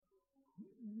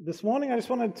This morning I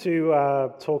just wanted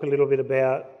to talk a little bit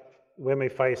about when we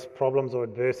face problems or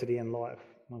adversity in life.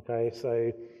 Okay,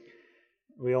 so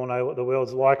we all know what the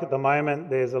world's like at the moment.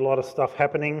 There's a lot of stuff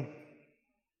happening.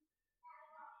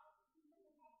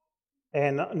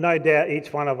 And no doubt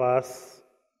each one of us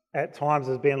at times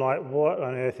has been like, what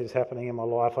on earth is happening in my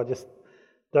life? I just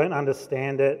don't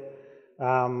understand it.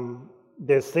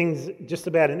 There's things just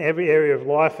about in every area of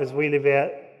life as we live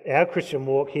out our Christian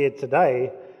walk here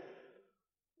today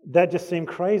that just seem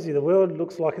crazy. The world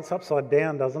looks like it's upside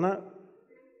down, doesn't it?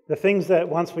 The things that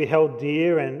once we held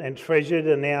dear and treasured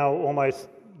are now almost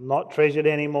not treasured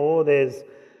anymore. There's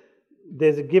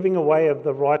a giving away of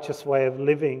the righteous way of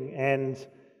living, and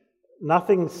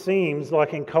nothing seems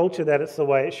like in culture that it's the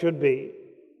way it should be.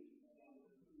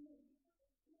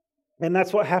 And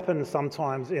that's what happens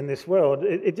sometimes in this world.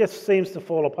 It just seems to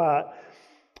fall apart.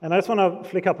 And I just want to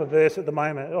flick up a verse at the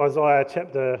moment, Isaiah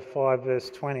chapter 5,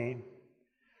 verse 20,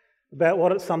 about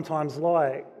what it's sometimes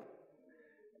like.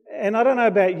 And I don't know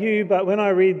about you, but when I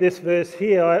read this verse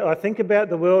here, I think about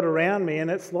the world around me, and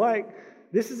it's like,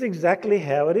 this is exactly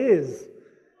how it is.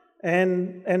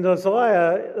 And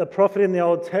Isaiah, the prophet in the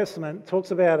Old Testament,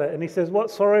 talks about it, and he says, what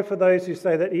sorrow for those who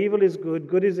say that evil is good,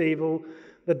 good is evil,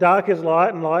 the dark is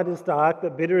light and light is dark,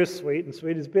 that bitter is sweet and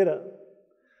sweet is bitter.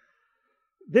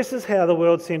 This is how the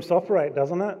world seems to operate,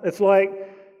 doesn't it? It's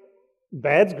like,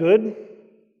 bad's good,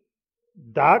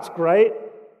 dark's great,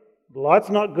 light's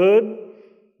not good,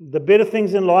 the bitter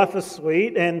things in life are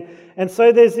sweet, and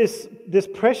so there's this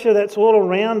pressure that's all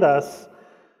around us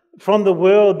from the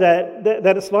world that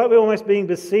it's like we're almost being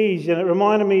besieged. And it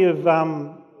reminded me of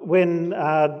when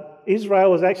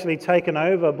Israel was actually taken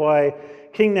over by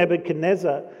King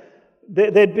Nebuchadnezzar.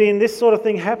 There'd been this sort of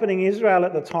thing happening in Israel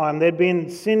at the time. There'd been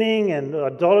sinning and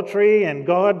idolatry, and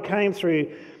God came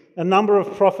through a number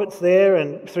of prophets there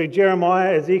and through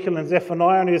Jeremiah, Ezekiel and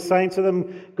Zephaniah, and he was saying to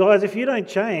them, guys, if you don't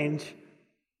change,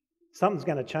 something's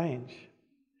going to change.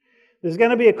 There's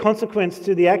going to be a consequence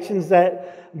to the actions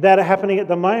that are happening at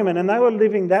the moment. And they were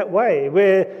living that way,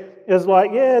 where it was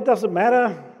like, yeah, it doesn't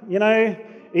matter. You know,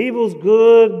 evil's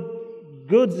good,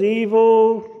 good's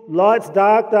evil, light's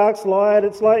dark, dark's light.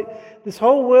 It's like this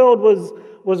whole world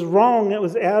was wrong. It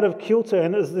was out of kilter,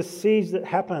 and it was the siege that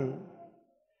happened.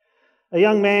 A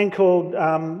young man called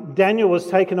Daniel was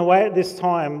taken away at this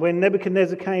time. When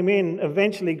Nebuchadnezzar came in,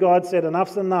 eventually God said,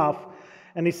 enough's enough.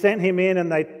 And he sent him in,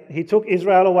 and he took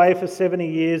Israel away for 70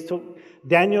 years, took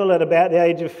Daniel at about the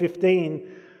age of 15,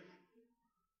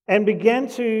 and began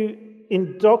to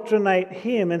indoctrinate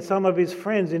him and some of his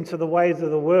friends into the ways of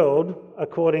the world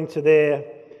according to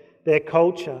their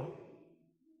culture.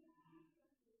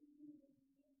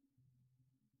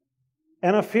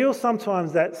 And I feel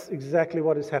sometimes that's exactly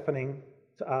what is happening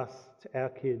to us, to our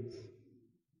kids.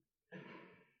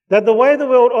 That the way the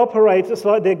world operates, it's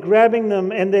like they're grabbing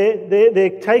them and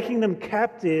they're taking them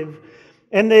captive,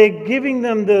 and they're giving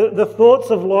them the thoughts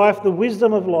of life, the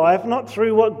wisdom of life, not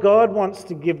through what God wants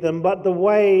to give them, but the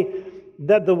way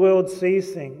that the world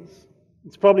sees things.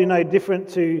 It's probably no different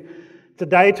to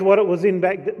today to what it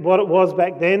was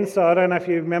back then. So I don't know if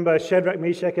you remember Shadrach,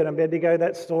 Meshach and Abednego,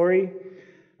 that story,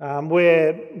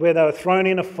 where they were thrown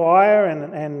in a fire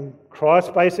and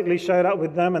Christ basically showed up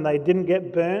with them and they didn't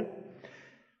get burnt.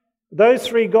 Those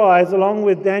three guys, along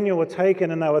with Daniel, were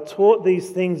taken and they were taught these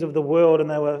things of the world, and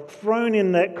they were thrown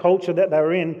in that culture that they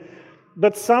were in.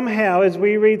 But somehow, as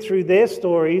we read through their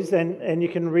stories, and you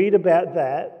can read about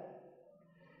that,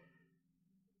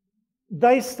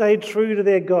 they stayed true to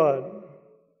their God.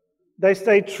 They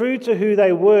stayed true to who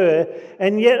they were,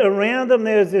 and yet around them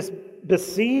there was this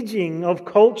besieging of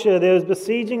culture. There was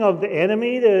besieging of the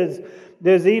enemy.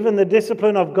 There's even the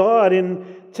discipline of God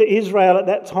to Israel at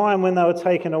that time when they were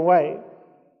taken away.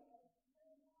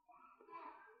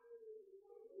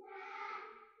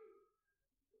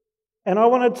 And I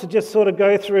wanted to just sort of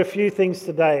go through a few things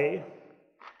today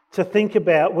to think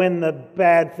about when the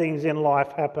bad things in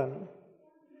life happen.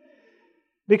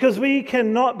 Because we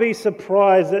cannot be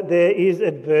surprised that there is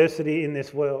adversity in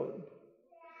this world.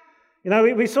 You know,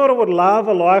 we sort of would love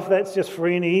a life that's just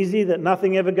free and easy, that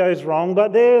nothing ever goes wrong,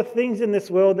 but there are things in this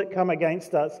world that come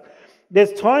against us.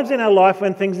 There's times in our life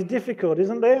when things are difficult,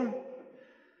 isn't there?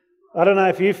 I don't know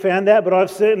if you found that, but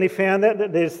I've certainly found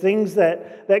that there's things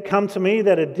that come to me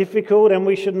that are difficult, and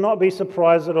we should not be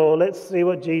surprised at all. Let's see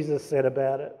what Jesus said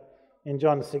about it in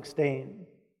John 16.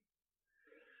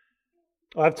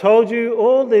 I've told you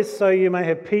all this so you may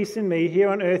have peace in me. Here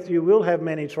on earth you will have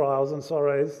many trials and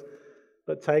sorrows,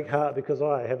 but take heart because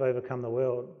I have overcome the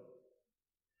world.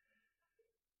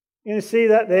 You see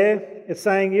that there? It's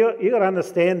saying you've got to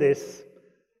understand this.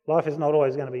 Life is not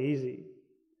always going to be easy.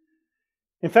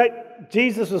 In fact,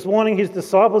 Jesus was warning his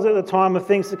disciples at the time of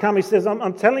things to come. He says,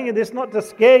 I'm telling you this not to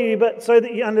scare you, but so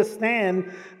that you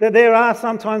understand that there are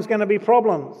sometimes going to be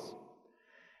problems.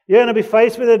 You're going to be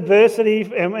faced with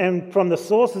adversity, and from the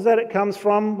sources that it comes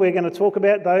from, we're going to talk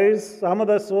about some of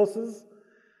those sources.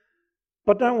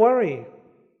 But don't worry,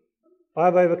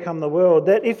 I've overcome the world.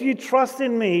 That if you trust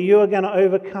in me, you are going to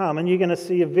overcome, and you're going to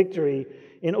see a victory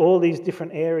in all these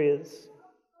different areas.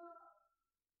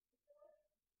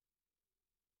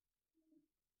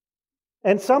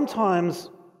 And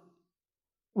sometimes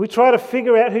we try to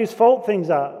figure out whose fault things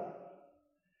are.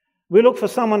 We look for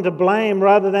someone to blame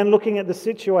rather than looking at the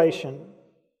situation.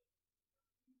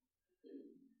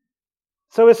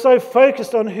 So we're so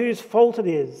focused on whose fault it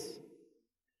is,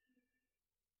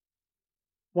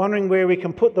 wondering where we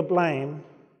can put the blame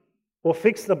or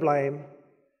fix the blame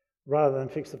rather than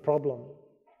fix the problem.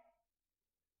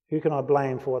 Who can I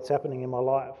blame for what's happening in my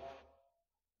life?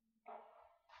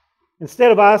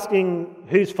 Instead of asking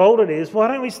whose fault it is, why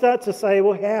don't we start to say,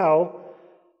 well, how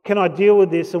can I deal with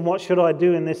this and what should I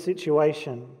do in this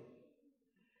situation?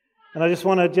 And I just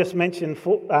want to mention,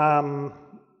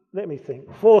 let me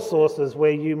think, 4 sources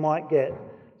where you might get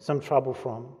some trouble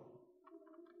from.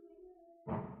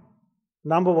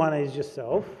 Number 1 is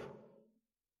yourself.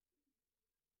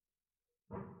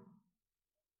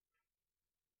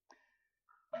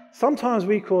 Sometimes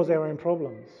we cause our own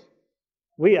problems.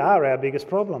 We are our biggest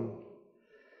problem.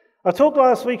 I talked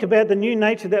last week about the new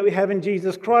nature that we have in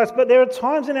Jesus Christ, but there are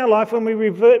times in our life when we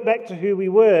revert back to who we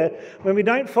were, when we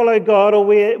don't follow God, or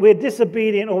we're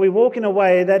disobedient, or we walk in a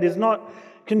way that is not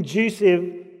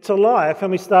conducive to life, and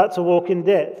we start to walk in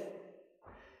death.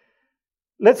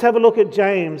 Let's have a look at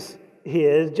James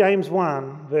here, James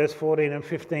 1, verse 14 and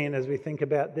 15, as we think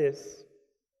about this.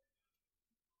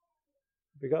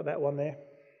 We got that one there?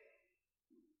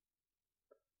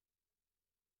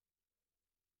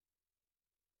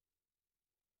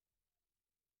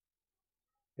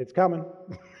 It's coming.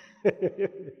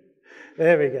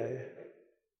 There we go.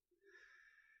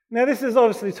 Now, this is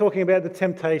obviously talking about the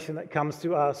temptation that comes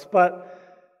to us,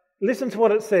 but listen to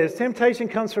what it says. Temptation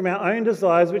comes from our own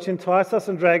desires, which entice us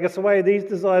and drag us away. These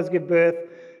desires give birth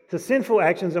to sinful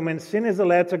actions, and when sin is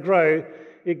allowed to grow,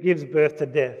 it gives birth to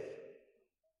death.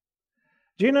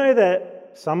 Do you know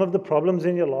that some of the problems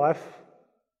in your life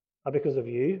are because of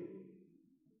you?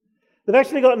 They've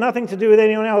actually got nothing to do with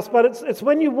anyone else, but it's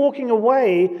when you're walking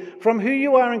away from who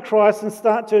you are in Christ and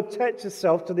start to attach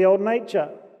yourself to the old nature.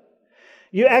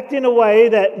 You act in a way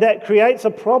that creates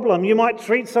a problem. You might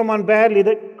treat someone badly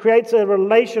that creates a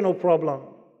relational problem.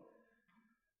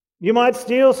 You might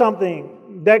steal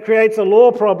something that creates a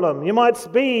law problem. You might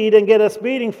speed and get a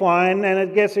speeding fine,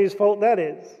 and guess whose fault that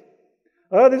is?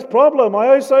 Oh, this problem. I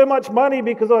owe so much money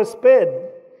because I sped.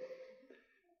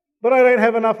 But I don't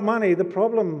have enough money. The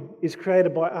problem is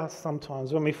created by us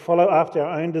sometimes when we follow after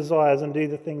our own desires and do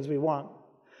the things we want.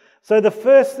 So the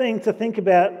first thing to think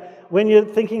about when you're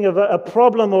thinking of a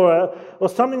problem or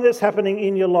something that's happening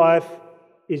in your life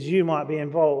is you might be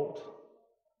involved.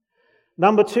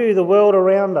 Number 2, the world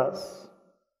around us.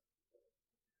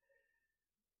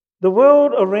 The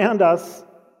world around us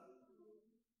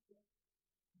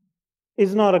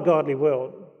is not a godly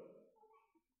world.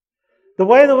 The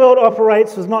way the world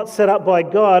operates was not set up by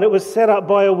God, it was set up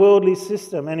by a worldly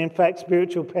system and in fact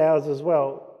spiritual powers as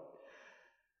well.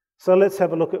 So let's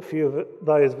have a look at a few of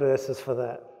those verses for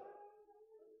that.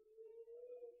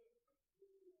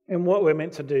 And what we're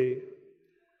meant to do.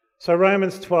 So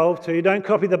Romans 12:2, don't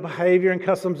copy the behaviour and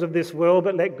customs of this world,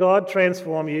 but let God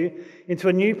transform you into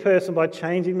a new person by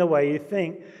changing the way you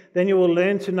think. Then you will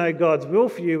learn to know God's will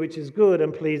for you, which is good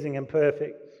and pleasing and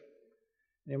perfect.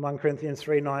 In 1 Corinthians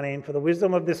 3:19, for the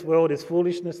wisdom of this world is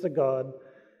foolishness to God.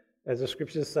 As the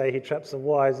scriptures say, he traps the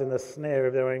wise in the snare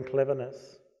of their own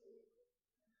cleverness.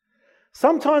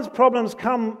 Sometimes problems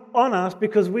come on us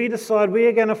because we decide we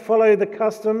are going to follow the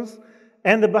customs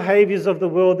and the behaviours of the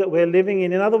world that we're living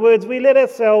in. In other words, we let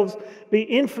ourselves be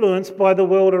influenced by the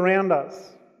world around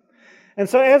us. And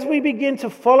so as we begin to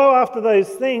follow after those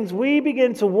things, we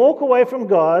begin to walk away from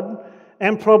God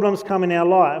and problems come in our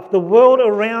life. The world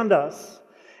around us.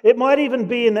 It might even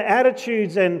be in the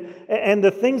attitudes and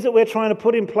the things that we're trying to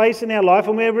put in place in our life,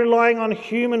 and we're relying on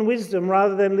human wisdom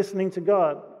rather than listening to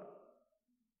God.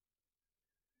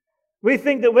 We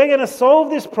think that we're going to solve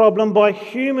this problem by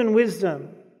human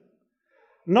wisdom,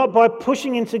 not by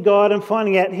pushing into God and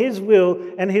finding out His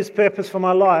will and His purpose for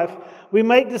my life. We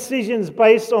make decisions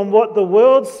based on what the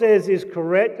world says is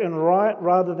correct and right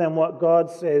rather than what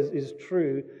God says is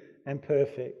true and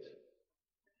perfect.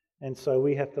 And so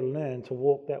we have to learn to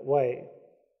walk that way.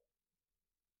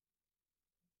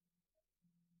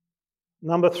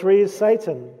 Number 3 is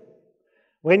Satan.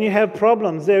 When you have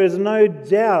problems, there is no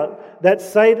doubt that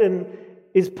Satan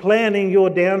is planning your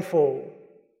downfall.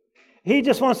 He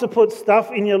just wants to put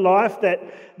stuff in your life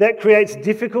that creates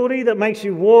difficulty, that makes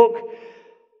you walk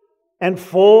and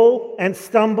fall and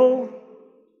stumble.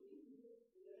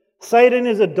 Satan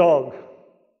is a dog.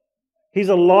 He's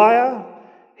a liar,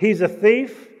 he's a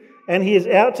thief, and he is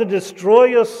out to destroy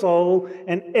your soul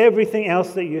and everything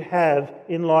else that you have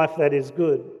in life that is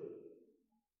good.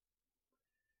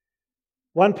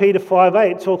 1 Peter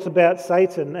 5:8 talks about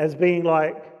Satan as being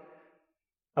like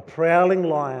a prowling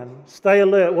lion. Stay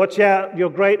alert, watch out, your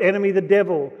great enemy, the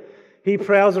devil. He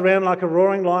prowls around like a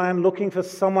roaring lion looking for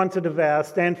someone to devour.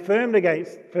 Stand firm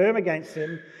against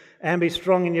him and be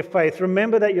strong in your faith.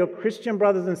 Remember that your Christian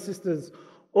brothers and sisters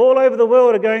all over the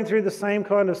world are going through the same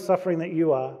kind of suffering that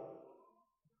you are.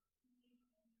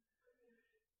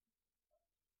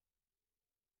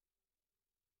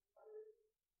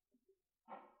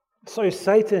 So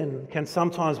Satan can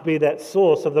sometimes be that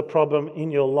source of the problem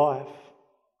in your life.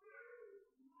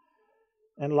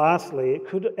 And lastly, it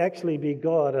could actually be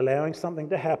God allowing something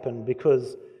to happen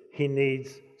because he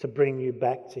needs to bring you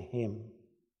back to him.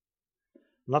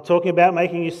 I'm not talking about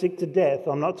making you sick to death.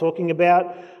 I'm not talking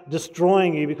about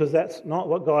destroying you, because that's not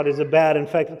what God is about. In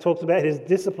fact, it talks about his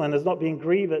discipline as not being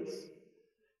grievous.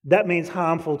 That means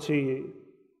harmful to you.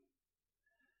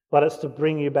 But it's to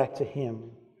bring you back to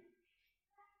him.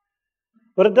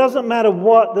 But it doesn't matter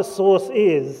what the source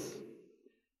is.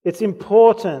 It's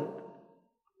important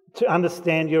to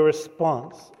understand your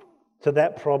response to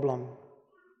that problem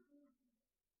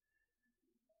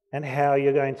and how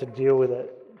you're going to deal with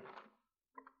it.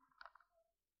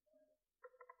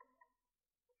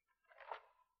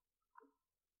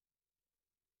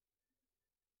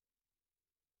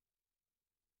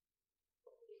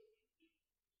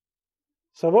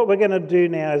 So what we're going to do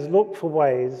now is look for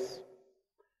ways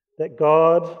that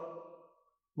God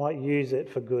might use it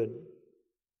for good.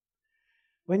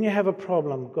 When you have a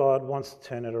problem, God wants to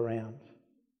turn it around.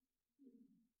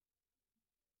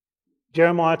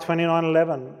 Jeremiah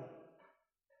 29:11.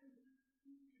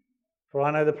 For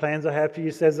I know the plans I have for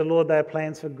you, says the Lord, they are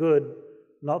plans for good,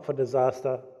 not for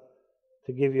disaster,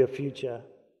 to give you a future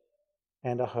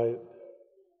and a hope.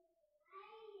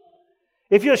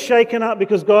 If you're shaken up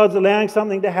because God's allowing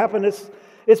something to happen,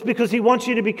 it's because he wants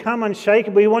you to become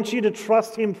unshakable. He wants you to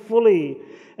trust him fully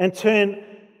and turn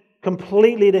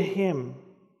completely to him.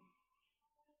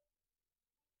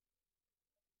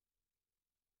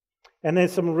 And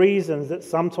there's some reasons that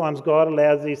sometimes God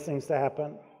allows these things to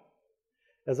happen.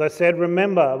 As I said,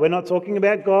 remember, we're not talking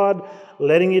about God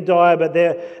letting you die, but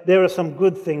there are some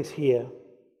good things here.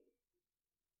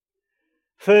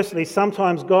 Firstly,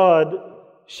 sometimes God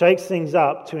shakes things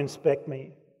up to inspect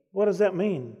me. What does that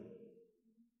mean?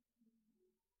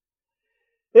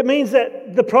 It means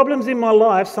that the problems in my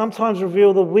life sometimes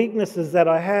reveal the weaknesses that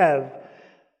I have.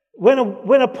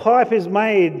 When a pipe is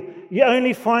made, you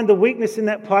only find the weakness in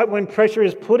that pipe when pressure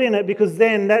is put in it, because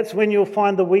then that's when you'll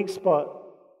find the weak spot.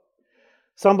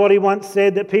 Somebody once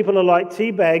said that people are like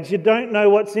tea bags. You don't know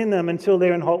what's in them until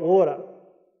they're in hot water.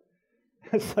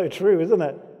 That's so true, isn't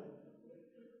it?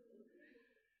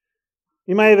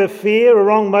 You may have a fear, a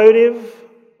wrong motive,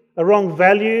 a wrong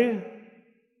value,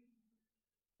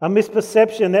 a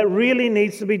misperception that really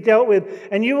needs to be dealt with.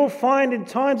 And you will find in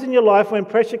times in your life when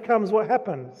pressure comes, what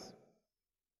happens?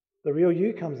 The real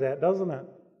you comes out, doesn't it?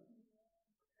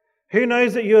 Who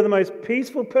knows that you're the most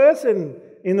peaceful person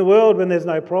in the world when there's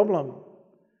no problem?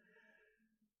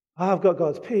 Oh, I've got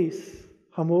God's peace.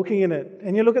 I'm walking in it.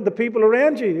 And you look at the people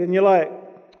around you and you're like,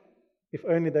 if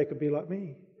only they could be like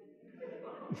me.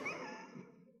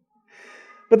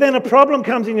 But then a problem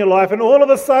comes in your life and all of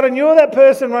a sudden you're that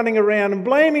person running around and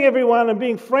blaming everyone and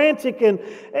being frantic, and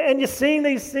you're seeing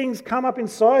these things come up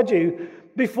inside you.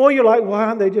 Before you're like, why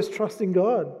aren't they just trusting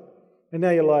God? And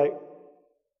now you're like,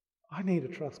 I need to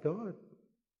trust God.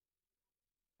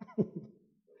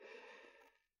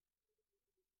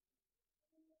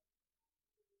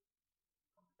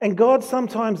 And God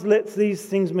sometimes lets these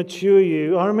things mature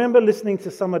you. I remember listening to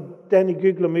some of Danny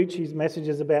Guglielmucci's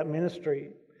messages about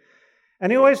ministry.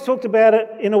 And he always talked about it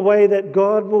in a way that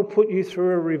God will put you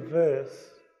through a reverse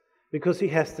because he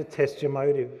has to test your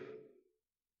motive.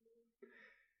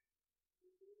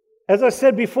 As I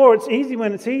said before, it's easy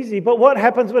when it's easy, but what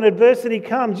happens when adversity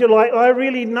comes? You're like, I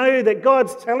really know that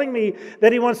God's telling me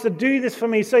that he wants to do this for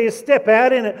me. So you step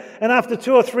out in it, and after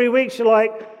 2 or 3 weeks, you're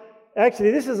like,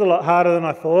 actually, this is a lot harder than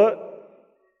I thought.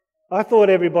 I thought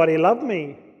everybody loved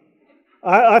me.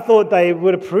 I thought they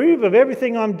would approve of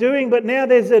everything I'm doing, but now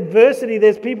there's adversity,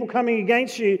 there's people coming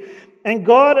against you, And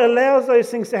God allows those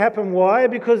things to happen. Why?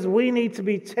 Because we need to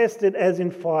be tested as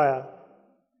in fire.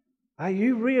 Are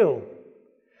you real?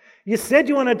 You said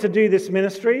you wanted to do this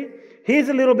ministry. Here's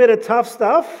a little bit of tough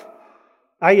stuff.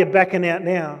 Are you backing out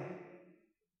now?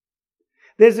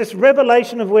 There's this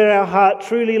revelation of where our heart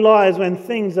truly lies when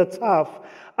things are tough.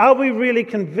 Are we really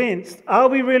convinced? Are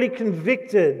we really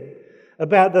convicted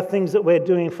about the things that we're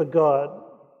doing for God?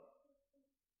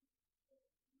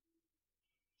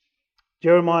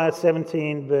 Jeremiah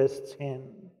 17 verse 10.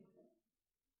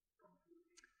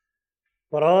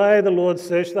 But I, the Lord,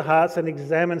 search the hearts and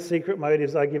examine secret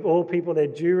motives. I give all people their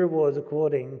due rewards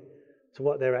according to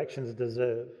what their actions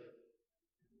deserve.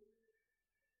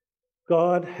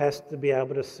 God has to be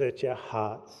able to search our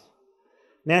hearts.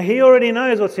 Now, He already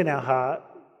knows what's in our heart,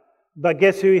 but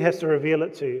guess who He has to reveal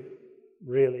it to?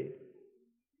 Really?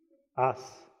 Us.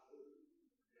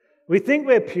 We think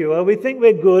we're pure, we think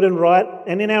we're good and right,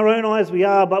 and in our own eyes we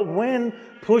are, but when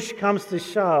push comes to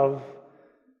shove,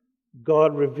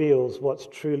 God reveals what's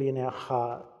truly in our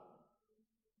heart.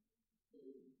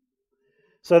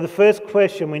 So the first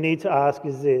question we need to ask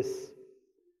is this: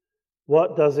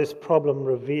 what does this problem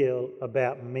reveal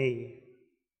about me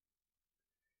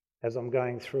as I'm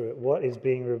going through it? What is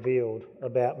being revealed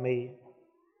about me?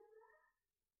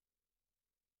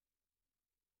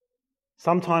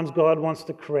 Sometimes God wants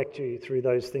to correct you through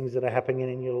those things that are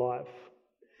happening in your life.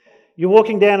 You're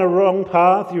walking down a wrong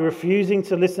path, you're refusing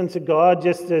to listen to God,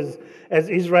 just as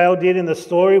Israel did in the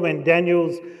story when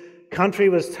Daniel's country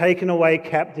was taken away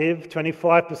captive.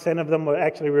 25% of them were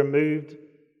actually removed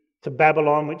to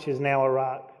Babylon, which is now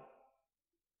Iraq.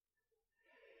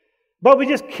 But we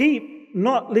just keep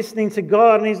not listening to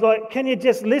God, and He's like, can you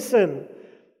just listen?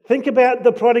 Think about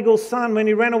the prodigal son when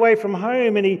he ran away from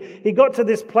home and he got to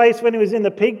this place when he was in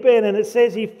the pig pen, and it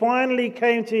says he finally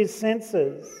came to his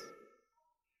senses.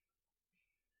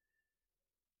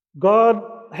 God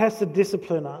has to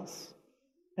discipline us,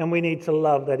 and we need to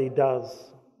love that He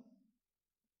does.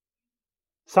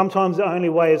 Sometimes the only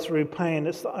way is through pain.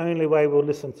 It's the only way we'll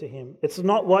listen to Him. It's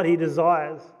not what He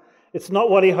desires. It's not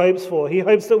what He hopes for. He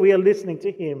hopes that we are listening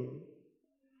to Him.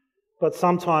 But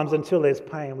sometimes until there's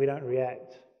pain, we don't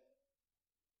react.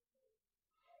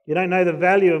 You don't know the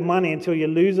value of money until you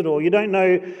lose it all. You don't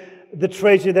know the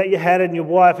treasure that you had in your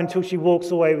wife until she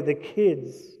walks away with the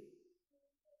kids.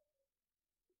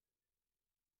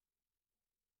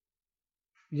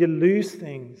 You lose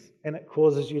things and it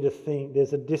causes you to think.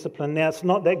 There's a discipline. Now, it's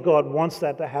not that God wants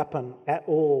that to happen at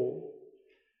all.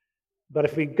 But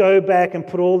if we go back and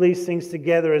put all these things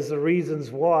together as the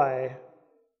reasons why,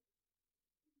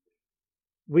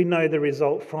 we know the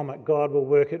result from it. God will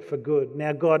work it for good.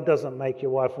 Now, God doesn't make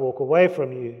your wife walk away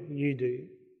from you. You do.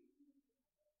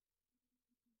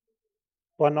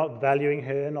 By not valuing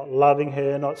her, not loving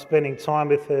her, not spending time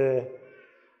with her,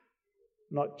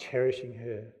 not cherishing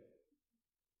her.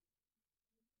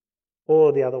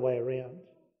 Or the other way around.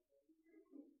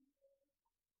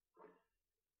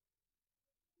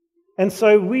 And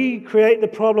so we create the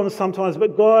problem sometimes,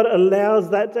 but God allows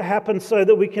that to happen so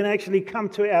that we can actually come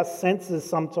to our senses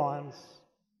sometimes.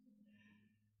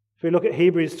 If we look at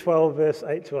Hebrews 12, verse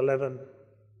 8 to 11.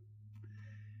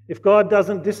 If God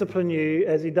doesn't discipline you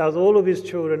as He does all of His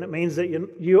children, it means that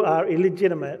you are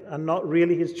illegitimate and not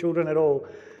really His children at all.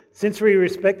 Since we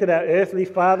respected our earthly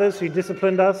fathers who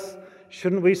disciplined us,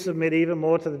 shouldn't we submit even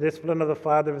more to the discipline of the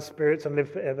Father of spirits and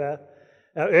live forever?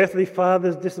 Our earthly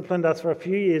fathers disciplined us for a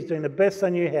few years, doing the best they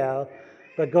knew how,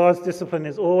 but God's discipline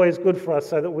is always good for us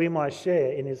so that we might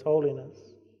share in His holiness.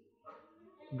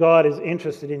 God is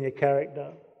interested in your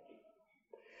character.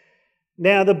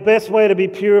 Now, the best way to be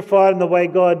purified and the way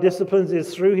God disciplines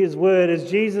is through His Word. As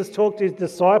Jesus talked to His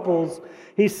disciples,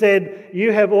 He said,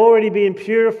 "You have already been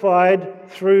purified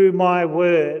through my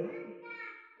Word."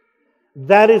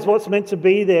 That is what's meant to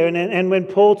be there. And when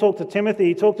Paul talked to Timothy,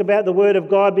 he talked about the Word of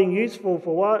God being useful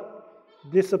for what?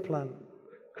 Discipline,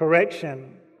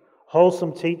 correction,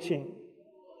 wholesome teaching.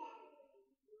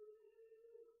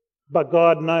 But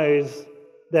God knows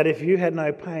that if you had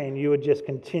no pain, you would just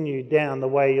continue down the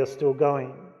way you're still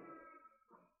going.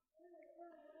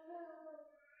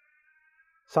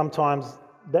 Sometimes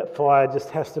that fire just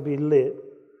has to be lit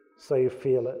so you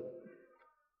feel it.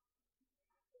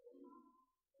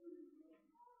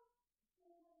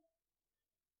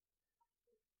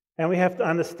 And we have to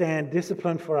understand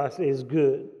discipline for us is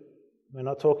good. We're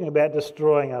not talking about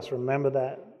destroying us, remember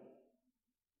that.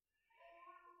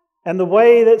 And the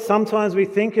way that sometimes we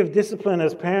think of discipline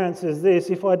as parents is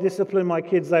this: if I discipline my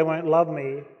kids, they won't love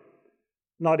me.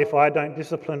 Not if I don't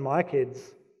discipline my kids,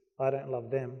 I don't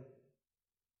love them.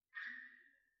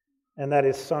 And that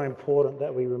is so important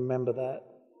that we remember that.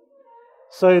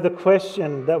 So the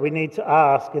question that we need to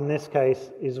ask in this case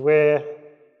is, where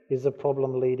is the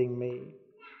problem leading me?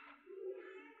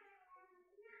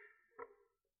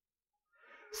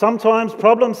 Sometimes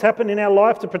problems happen in our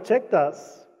life to protect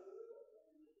us.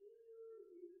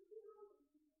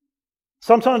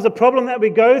 Sometimes the problem that we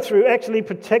go through actually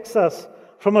protects us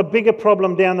from a bigger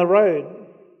problem down the road.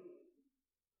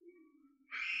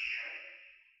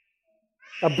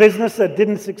 A business that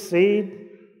didn't succeed,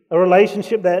 a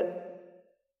relationship that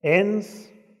ends.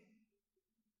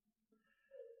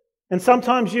 And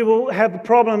sometimes you will have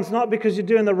problems not because you're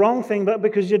doing the wrong thing, but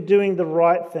because you're doing the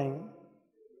right thing.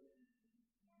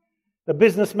 A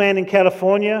businessman in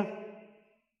California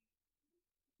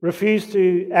refused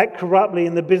to act corruptly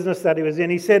in the business that he was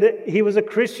in. He said he was a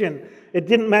Christian. It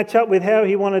didn't match up with how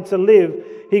he wanted to live.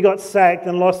 He got sacked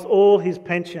and lost all his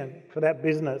pension for that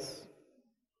business.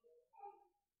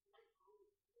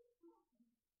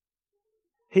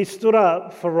 He stood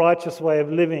up for a righteous way of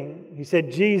living. He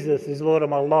said, Jesus is Lord of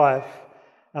my life,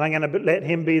 and I'm going to let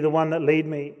him be the one that lead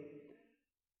me.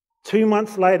 2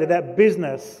 months later, that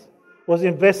business was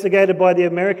investigated by the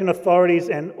American authorities,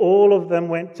 and all of them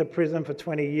went to prison for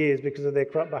 20 years because of their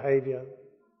corrupt behaviour.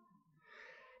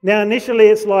 Now, initially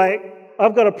it's like,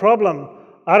 I've got a problem.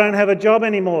 I don't have a job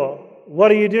anymore.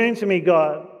 What are you doing to me,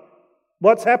 God?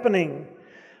 What's happening?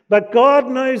 But God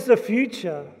knows the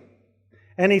future,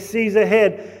 and he sees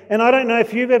ahead. And I don't know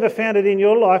if you've ever found it in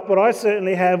your life, but I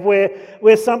certainly have,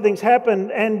 where something's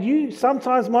happened and you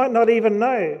sometimes might not even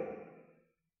know.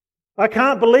 I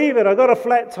can't believe it. I got a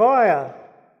flat tyre.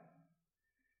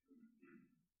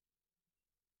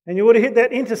 And you would have hit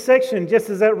that intersection just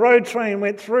as that road train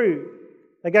went through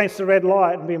against the red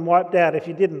light and been wiped out if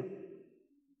you didn't.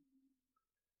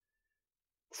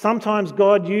 Sometimes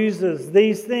God uses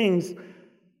these things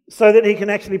so that he can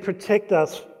actually protect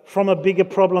us from a bigger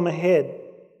problem ahead.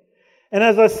 And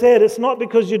as I said, it's not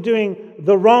because you're doing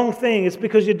the wrong thing, it's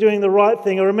because you're doing the right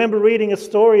thing. I remember reading a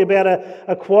story about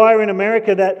a choir in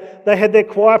America that they had their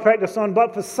choir practice on,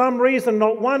 but for some reason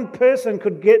not one person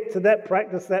could get to that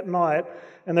practice that night,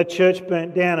 and the church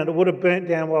burnt down, and it would have burnt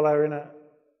down while they were in it.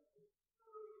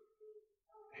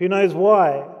 Who knows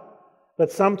why? But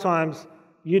sometimes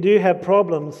you do have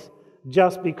problems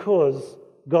just because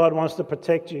God wants to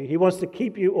protect you. He wants to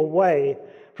keep you away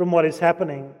from what is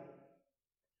happening.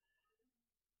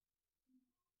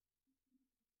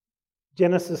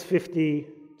 Genesis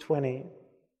 50:20.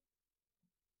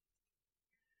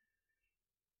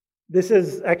 This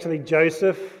is actually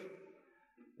Joseph,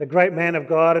 the great man of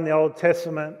God in the Old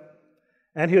Testament,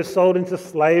 and he was sold into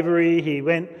slavery. He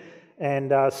went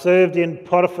and served in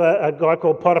Potiphar, a guy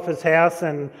called Potiphar's house,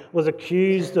 and was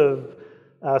accused of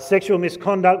sexual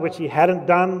misconduct, which he hadn't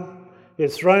done. He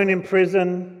was thrown in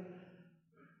prison.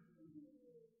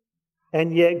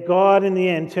 And yet God in the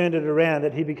end turned it around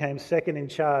that he became second in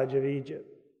charge of Egypt.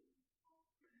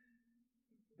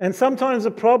 And sometimes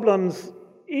the problems,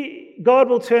 God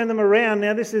will turn them around.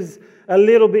 Now this is a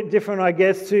little bit different, I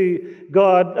guess, to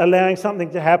God allowing something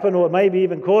to happen, or maybe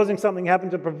even causing something to happen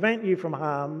to prevent you from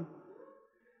harm.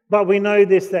 But we know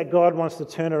this, that God wants to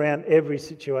turn around every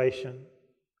situation.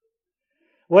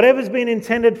 Whatever's been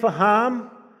intended for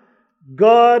harm,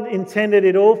 God intended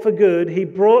it all for good. He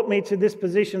brought me to this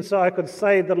position so I could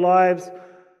save the lives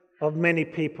of many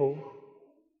people.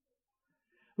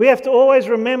 We have to always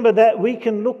remember that we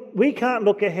can't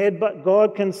look ahead, but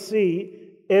God can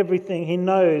see everything. He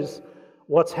knows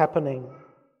what's happening.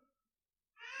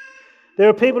 There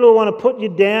are people who want to put you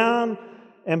down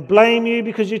and blame you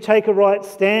because you take a right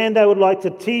stand. They would like to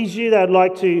tease you. They would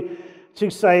like to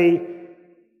say,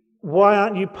 why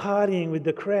aren't you partying with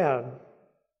the crowd?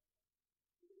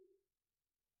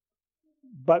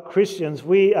 But Christians,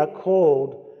 we are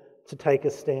called to take a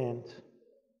stand.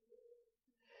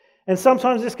 And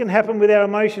sometimes this can happen with our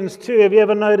emotions too. Have you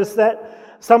ever noticed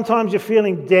that? Sometimes you're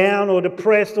feeling down or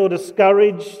depressed or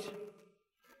discouraged.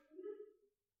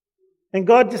 And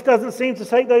God just doesn't seem to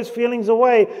take those feelings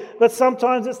away. But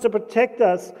sometimes it's to protect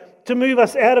us, to move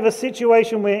us out of a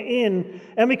situation we're in.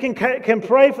 And we can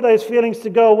pray for those feelings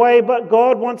to go away, but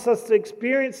God wants us to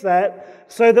experience that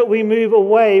so that we move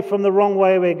away from the wrong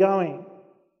way we're going.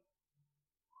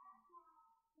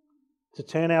 To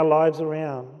turn our lives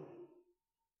around.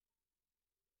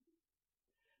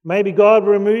 Maybe God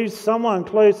removes someone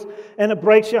close and it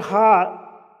breaks your heart.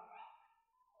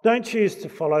 Don't choose to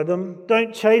follow them.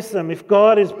 Don't chase them. If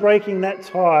God is breaking that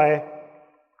tie,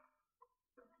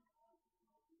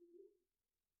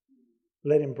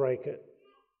 let him break it.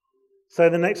 So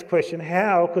the next question,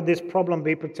 how could this problem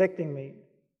be protecting me?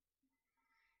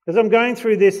 As I'm going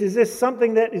through this, is this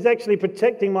something that is actually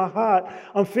protecting my heart?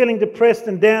 I'm feeling depressed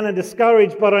and down and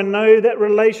discouraged, but I know that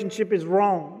relationship is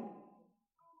wrong.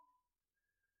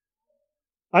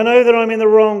 I know that I'm in the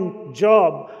wrong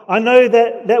job. I know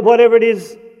that whatever it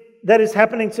is that is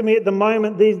happening to me at the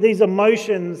moment, these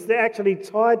emotions, they're actually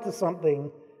tied to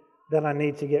something that I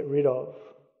need to get rid of.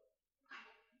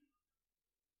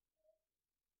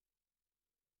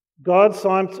 God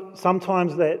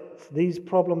sometimes lets these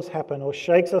problems happen or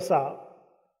shakes us up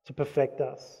to perfect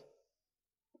us.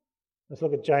 Let's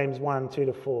look at James 1,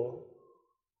 2-4.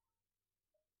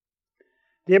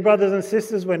 Dear brothers and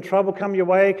sisters, when trouble come your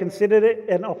way, consider it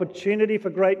an opportunity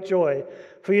for great joy.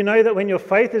 For you know that when your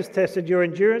faith is tested, your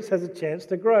endurance has a chance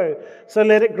to grow. So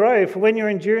let it grow, for when your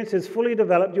endurance is fully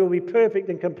developed, you will be perfect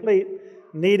and complete,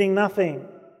 needing nothing.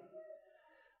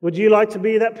 Would you like to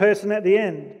be that person at the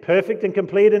end, perfect and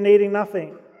complete and needing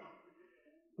nothing?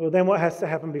 Well, then what has to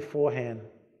happen beforehand?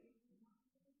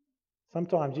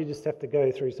 Sometimes you just have to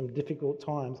go through some difficult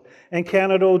times and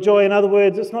count it all joy. In other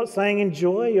words, it's not saying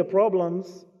enjoy your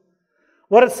problems.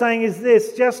 What it's saying is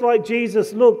this: just like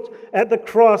Jesus looked at the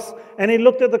cross, and he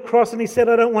looked at the cross and he said,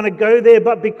 I don't want to go there,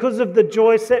 but because of the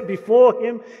joy set before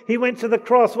him, he went to the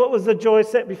cross. What was the joy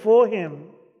set before him?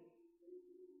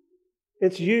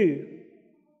 It's you.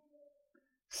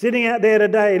 Sitting out there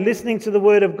today, listening to the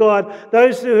Word of God,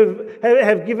 those who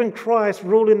have given Christ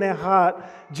rule in their heart.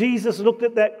 Jesus looked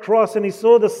at that cross and he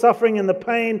saw the suffering and the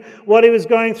pain, what he was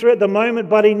going through at the moment,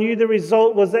 but he knew the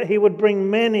result was that he would bring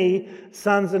many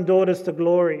sons and daughters to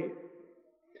glory.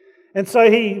 And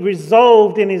so he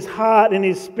resolved in his heart, in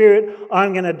his spirit,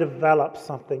 I'm going to develop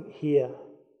something here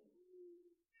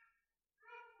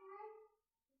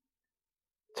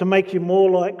to make you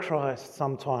more like Christ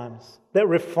sometimes. That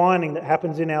refining that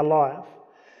happens in our life.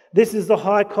 This is the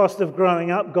high cost of growing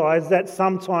up, guys, that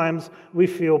sometimes we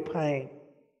feel pain.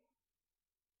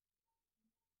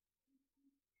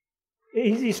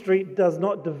 Easy Street does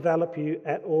not develop you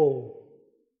at all.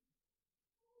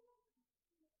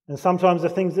 And sometimes the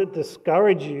things that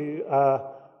discourage you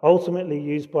are ultimately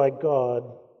used by God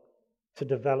to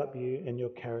develop you and your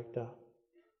character.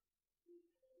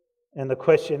 And the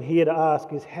question here to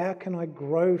ask is, how can I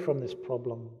grow from this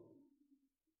problem?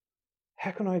 How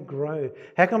can I grow?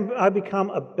 How can I become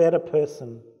a better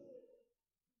person?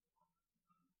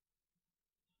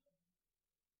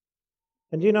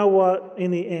 And you know what?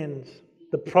 In the end,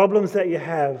 the problems that you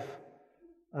have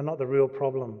are not the real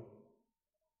problem.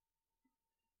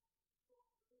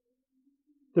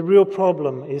 The real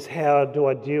problem is, how do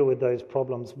I deal with those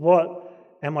problems? What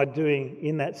am I doing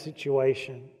in that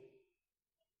situation?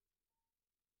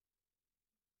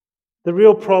 The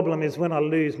real problem is when I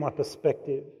lose my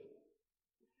perspective.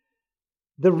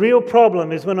 The real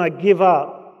problem is when I give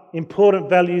up important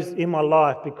values in my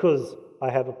life because I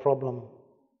have a problem.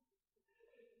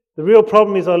 The real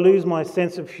problem is I lose my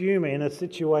sense of humour in a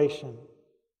situation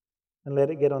and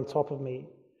let it get on top of me.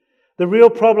 The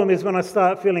real problem is when I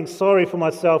start feeling sorry for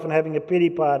myself and having a pity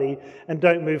party and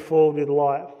don't move forward with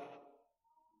life.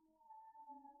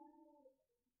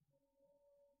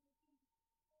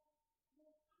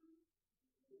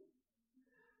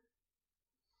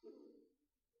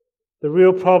 The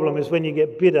real problem is when you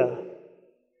get bitter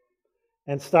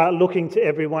and start looking to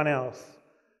everyone else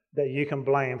that you can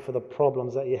blame for the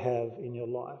problems that you have in your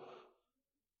life.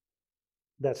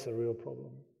 That's the real problem.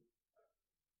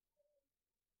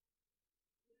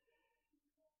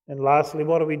 And lastly,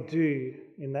 what do we do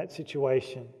in that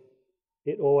situation?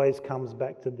 It always comes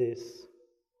back to this.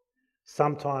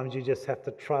 Sometimes you just have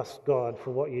to trust God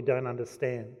for what you don't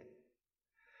understand.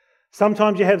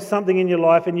 Sometimes you have something in your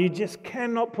life and you just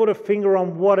cannot put a finger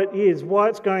on what it is, why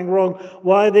it's going wrong,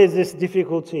 why there's this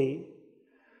difficulty.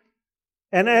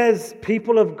 And as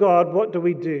people of God, what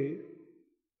do?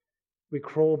 We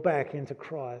crawl back into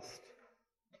Christ.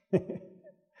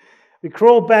 We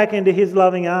crawl back into his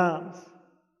loving arms.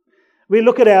 We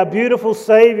look at our beautiful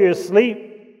Saviour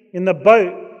asleep in the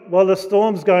boat while the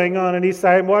storm's going on, and he's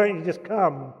saying, why don't you just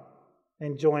come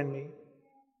and join me?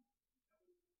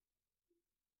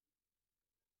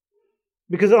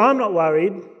 Because I'm not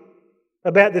worried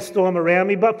about the storm around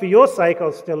me, but for your sake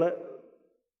I'll still it.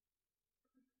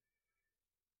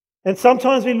 And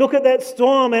sometimes we look at that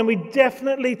storm and we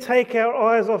definitely take our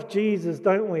eyes off Jesus,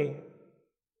 don't we?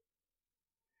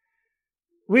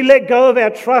 We let go of our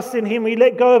trust in him, we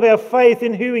let go of our faith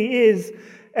in who he is,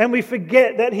 and we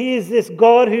forget that he is this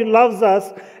God who loves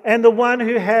us and the one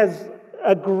who has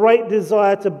a great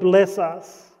desire to bless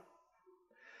us.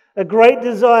 A great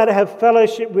desire to have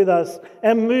fellowship with us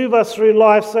and move us through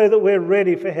life so that we're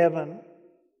ready for heaven.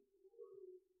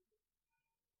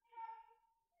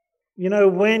 You know,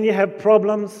 when you have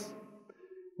problems,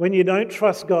 when you don't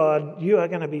trust God, you are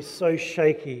going to be so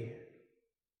shaky.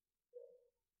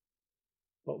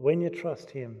 But when you trust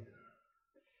Him,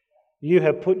 you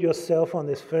have put yourself on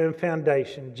this firm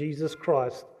foundation, Jesus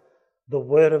Christ, the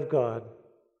Word of God.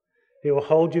 He will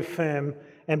hold you firm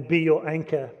and be your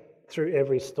anchor through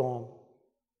every storm.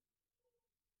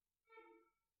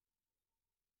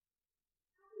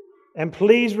 And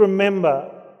please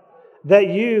remember that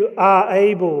you are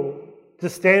able to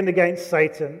stand against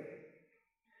Satan.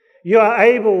 You are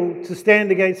able to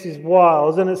stand against his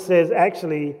wiles. And it says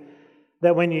actually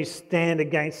that when you stand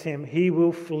against him, he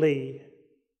will flee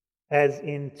as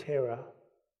in terror.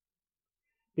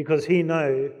 Because he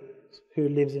knows who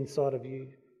lives inside of you.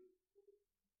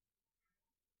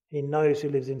 He knows who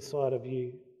lives inside of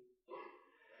you.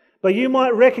 But you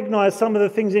might recognize some of the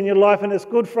things in your life, and it's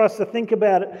good for us to think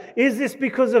about it. Is this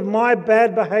because of my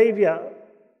bad behavior?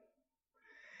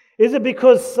 Is it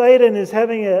because Satan is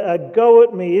having a go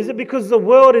at me? Is it because the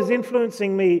world is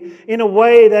influencing me in a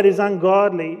way that is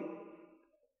ungodly?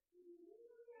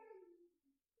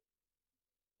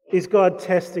 Is God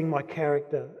testing my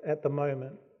character at the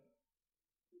moment?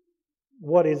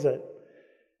 What is it?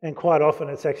 And quite often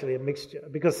it's actually a mixture,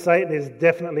 because Satan is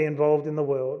definitely involved in the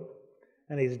world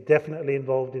and he's definitely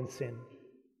involved in sin.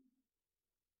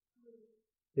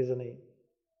 Isn't he?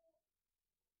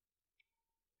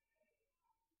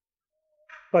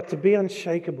 But to be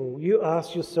unshakable, you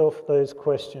ask yourself those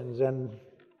questions, and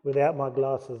without my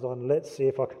glasses on, let's see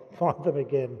if I can find them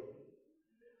again.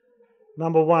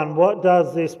 Number one, what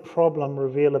does this problem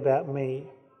reveal about me?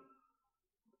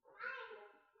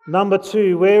 Number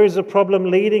two, where is the problem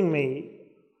leading me?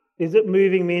 Is it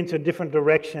moving me into a different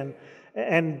direction?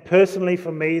 And personally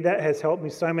for me, that has helped me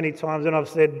so many times. And I've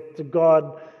said to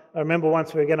God, I remember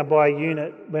once we were going to buy a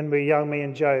unit when we were young, me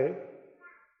and Joe.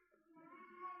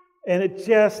 And it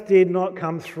just did not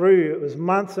come through. It was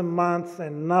months and months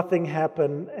and nothing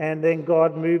happened. And then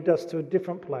God moved us to a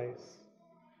different place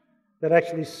that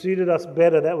actually suited us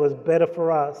better, that was better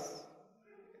for us.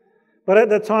 But at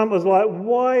the time it was like,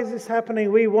 why is this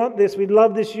happening? We want this. We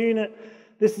love this unit.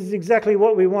 This is exactly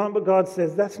what we want. But God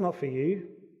says, that's not for you.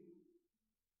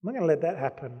 I'm not going to let that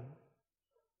happen.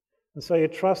 And so you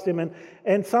trust him.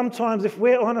 And sometimes if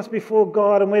we're honest before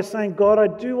God and we're saying, God, I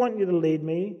do want you to lead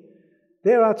me,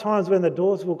 there are times when the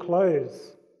doors will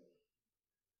close.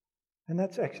 And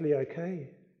that's actually okay.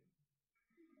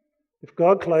 If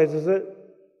God closes it,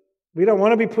 we don't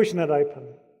want to be pushing it open.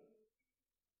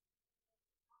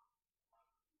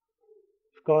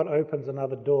 If God opens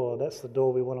another door, that's the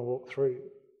door we want to walk through.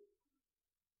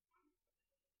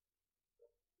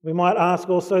 We might ask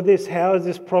also this, how is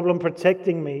this problem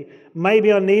protecting me?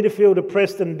 Maybe I need to feel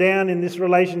depressed and down in this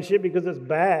relationship because it's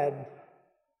bad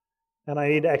and I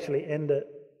need to actually end it.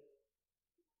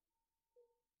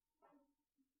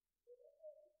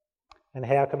 And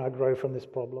how can I grow from this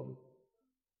problem?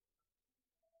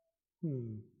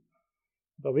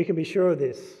 But we can be sure of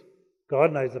this.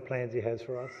 God knows the plans he has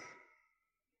for us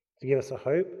to give us a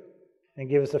hope and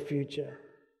give us a future.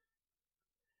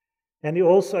 And he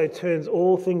also turns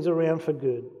all things around for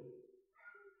good.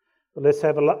 But let's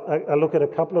have a look at a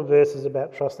couple of verses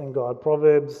about trusting God.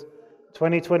 Proverbs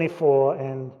 20:24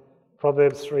 and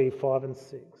Proverbs 3:5 and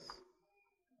 6.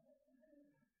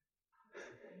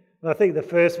 And I think the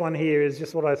first one here is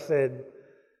just what I said.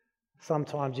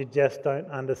 Sometimes you just don't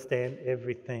understand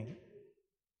everything.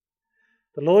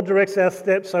 The Lord directs our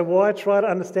steps, so why try to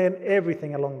understand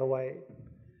everything along the way?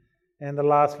 And the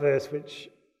last verse, which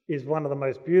is one of the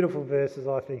most beautiful verses,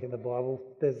 I think, in the Bible.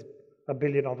 There's a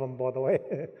billion of them, by the way.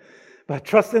 But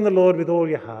trust in the Lord with all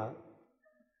your heart.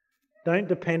 Don't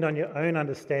depend on your own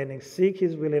understanding. Seek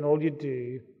his will in all you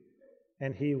do,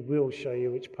 and he will show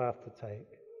you which path to take.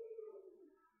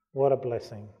 What a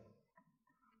blessing.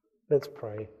 Let's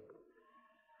pray.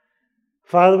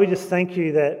 Father, we just thank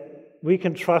you that we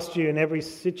can trust you in every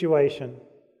situation.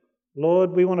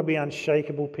 Lord, we want to be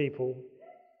unshakable people.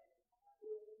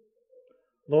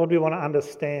 Lord, we want to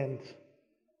understand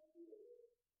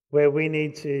where we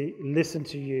need to listen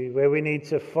to you, where we need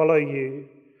to follow you.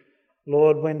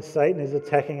 Lord, when Satan is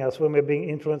attacking us, when we're being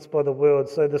influenced by the world.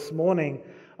 So this morning,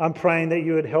 I'm praying that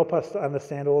you would help us to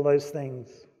understand all those things.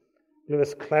 Give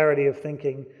us clarity of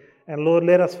thinking. And Lord,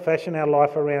 let us fashion our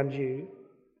life around you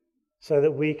so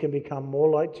that we can become more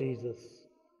like Jesus.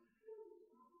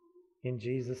 In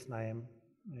Jesus' name,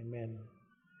 amen.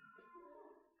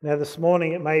 Now this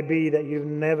morning it may be that you've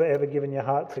never ever given your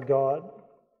heart to God.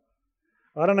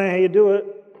 I don't know how you do it.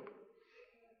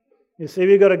 You see,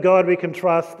 we've got a God we can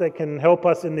trust that can help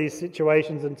us in these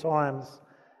situations and times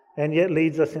and yet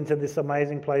leads us into this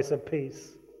amazing place of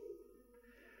peace.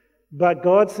 But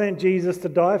God sent Jesus to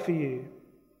die for you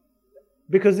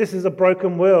because this is a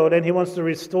broken world and he wants to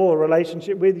restore a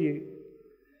relationship with you.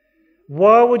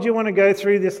 Why would you want to go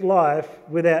through this life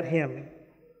without him?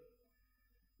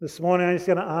 This morning I'm just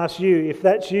going to ask you, if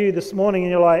that's you this morning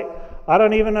and you're like, I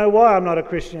don't even know why I'm not a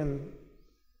Christian.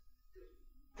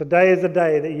 Today is the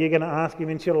day that you're going to ask him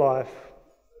into your life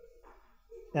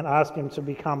and ask him to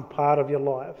become part of your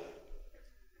life.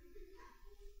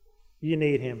 You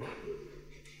need him.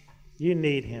 You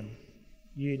need him.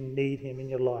 You need him in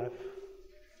your life.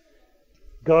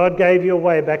 God gave you a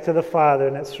way back to the Father,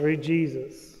 and it's through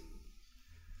Jesus.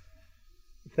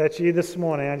 If that's you this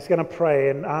morning, I'm just going to pray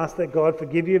and ask that God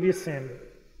forgive you of your sin.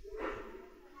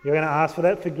 You're going to ask for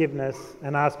that forgiveness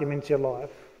and ask him into your life.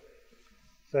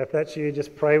 So if that's you,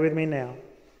 just pray with me now.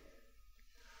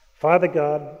 Father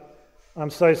God, I'm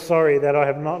so sorry that I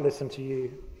have not listened to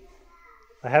you.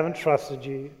 I haven't trusted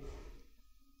you.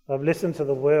 I've listened to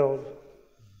the world.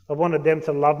 I wanted them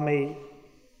to love me.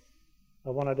 I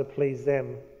wanted to please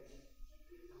them.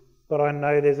 But I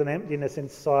know there's an emptiness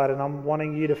inside and I'm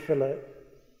wanting you to fill it.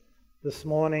 This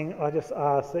morning, I just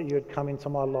ask that you would come into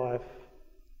my life.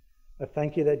 I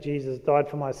thank you that Jesus died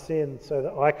for my sins so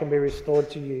that I can be restored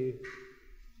to you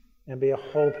and be a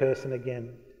whole person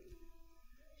again.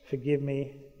 Forgive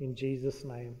me in Jesus'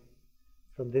 name.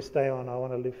 From this day on, I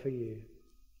want to live for you.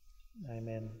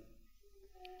 Amen.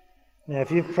 Now, if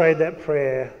you've prayed that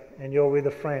prayer and you're with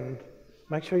a friend,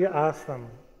 make sure you ask them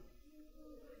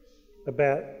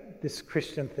about this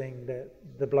Christian thing that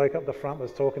the bloke up the front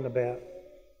was talking about.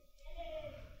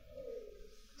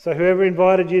 So whoever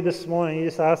invited you this morning, you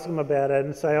just ask them about it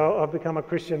and say, I've become a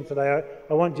Christian today.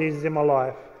 I want Jesus in my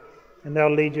life. And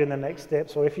they'll lead you in the next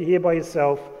steps. Or if you're here by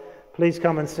yourself, please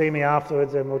come and see me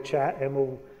afterwards and we'll chat and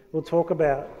we'll talk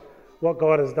about what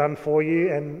God has done for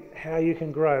you and how you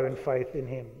can grow in faith in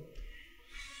him.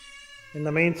 In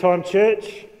the meantime,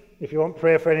 church, if you want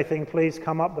prayer for anything, please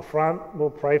come up the front. We'll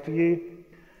pray for you.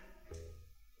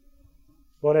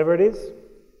 Whatever it is,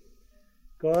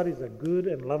 God is a good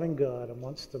and loving God and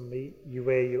wants to meet you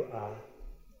where you are.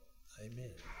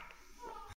 Amen.